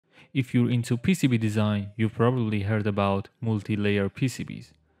If you're into PCB design, you probably heard about multi-layer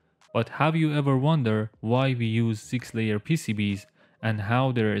PCBs. But have you ever wondered why we use 6-layer PCBs and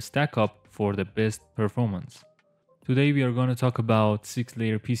how they stack up for the best performance? Today we are going to talk about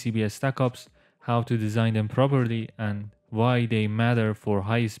 6-layer PCB stackups, how to design them properly, and why they matter for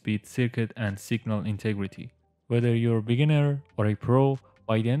high-speed circuit and signal integrity. Whether you're a beginner or a pro,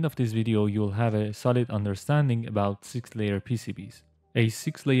 by the end of this video you'll have a solid understanding about 6-layer PCBs. A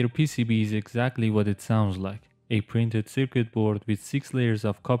 6-layer PCB is exactly what it sounds like. A printed circuit board with 6 layers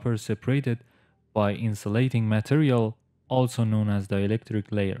of copper separated by insulating material, also known as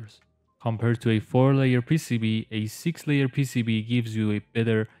dielectric layers. Compared to a 4-layer PCB, a 6-layer PCB gives you a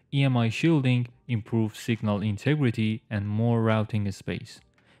better EMI shielding, improved signal integrity, and more routing space,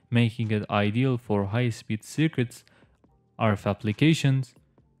 making it ideal for high-speed circuits, RF applications,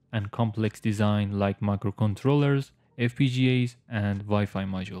 and complex design like microcontrollers, FPGAs, and Wi-Fi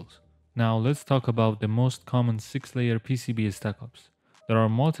modules. Now let's talk about the most common 6-layer PCB stackups. There are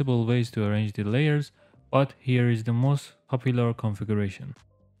multiple ways to arrange the layers, but here is the most popular configuration.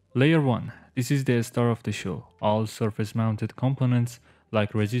 Layer 1. This is the star of the show. All surface-mounted components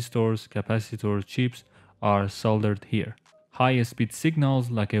like resistors, capacitors, chips are soldered here. High-speed signals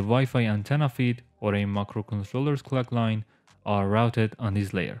like a Wi-Fi antenna feed or a microcontroller's clock line are routed on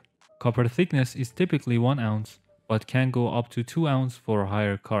this layer. Copper thickness is typically 1 ounce, but can go up to 2 ounce for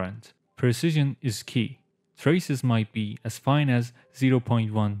higher current. Precision is key. Traces might be as fine as 0.1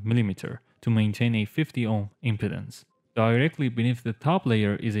 mm to maintain a 50 ohm impedance. Directly beneath the top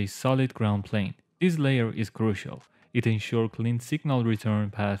layer is a solid ground plane. This layer is crucial. It ensures clean signal return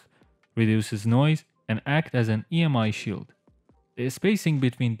path, reduces noise, and acts as an EMI shield. The spacing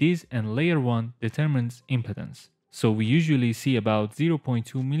between this and layer 1 determines impedance, so we usually see about 0.2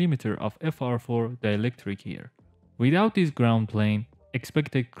 mm of FR4 dielectric here. Without this ground plane,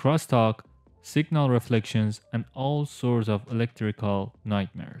 expected crosstalk, signal reflections, and all sorts of electrical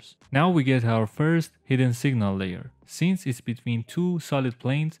nightmares. Now we get our first hidden signal layer. Since it's between two solid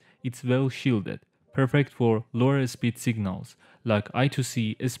planes, it's well shielded, perfect for lower speed signals like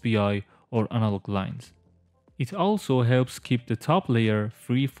I2C, SPI, or analog lines. It also helps keep the top layer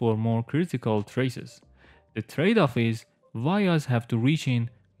free for more critical traces. The trade-off is vias have to reach in,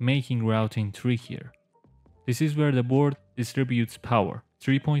 making routing trickier. This is where the board distributes power,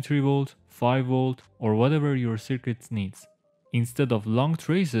 3.3 volt, 5 volt, or whatever your circuit needs. Instead of long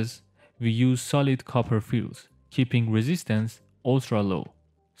traces, we use solid copper fields, keeping resistance ultra low.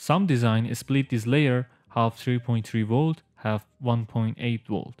 Some designs split this layer, half 3.3 volt, half 1.8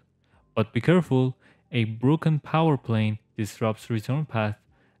 volt. But be careful, a broken power plane disrupts return path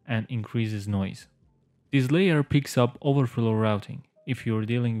and increases noise. This layer picks up overflow routing. If you're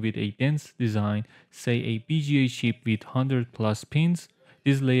dealing with a dense design, say a BGA chip with 100 plus pins,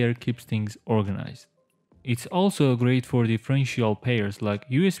 this layer keeps things organized. It's also great for differential pairs like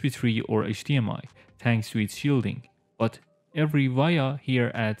USB 3 or HDMI, thanks to its shielding. But every via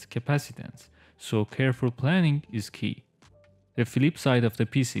here adds capacitance, so careful planning is key. The flip side of the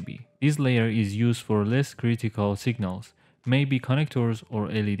PCB, this layer is used for less critical signals, maybe connectors or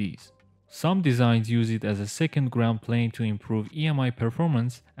LEDs. Some designs use it as a second ground plane to improve EMI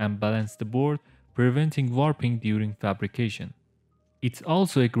performance and balance the board, preventing warping during fabrication. It's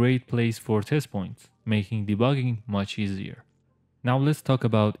also a great place for test points, making debugging much easier. Now let's talk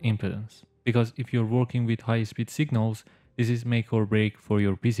about impedance, because if you're working with high-speed signals, this is make or break for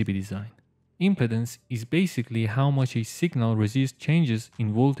your PCB design. Impedance is basically how much a signal resists changes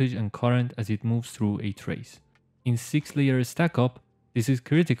in voltage and current as it moves through a trace. In 6-layer stackup, this is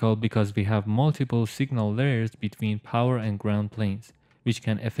critical because we have multiple signal layers between power and ground planes, which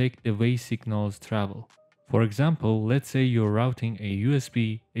can affect the way signals travel. For example, let's say you're routing a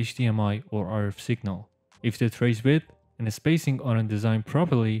USB, HDMI, or RF signal. If the trace width and spacing aren't designed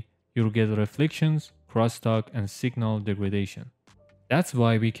properly, you'll get reflections, crosstalk, and signal degradation. That's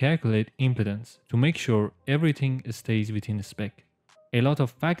why we calculate impedance, to make sure everything stays within the spec. A lot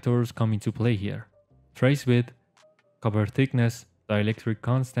of factors come into play here. Trace width, copper thickness, dielectric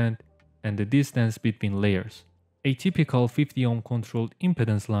constant, and the distance between layers. A typical 50 ohm controlled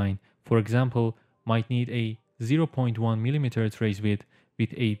impedance line, for example, might need a 0.1 mm trace width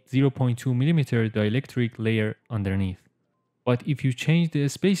with a 0.2 mm dielectric layer underneath. But if you change the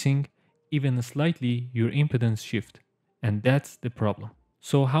spacing even slightly, your impedance shifts, and that's the problem.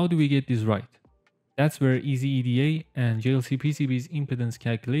 So how do we get this right? That's where EasyEDA and JLCPCB's impedance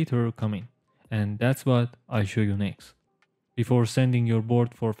calculator come in, and that's what I'll show you next. Before sending your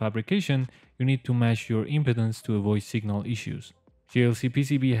board for fabrication, you need to match your impedance to avoid signal issues.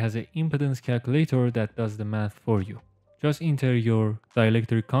 JLCPCB has an impedance calculator that does the math for you. Just enter your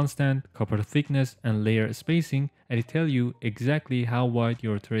dielectric constant, copper thickness, and layer spacing, and it tells you exactly how wide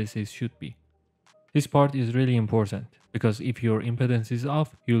your traces should be. This part is really important because if your impedance is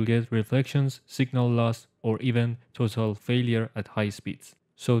off, you'll get reflections, signal loss, or even total failure at high speeds.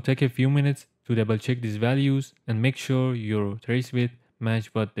 So take a few minutes to double check these values and make sure your trace width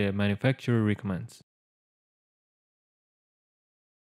match what the manufacturer recommends.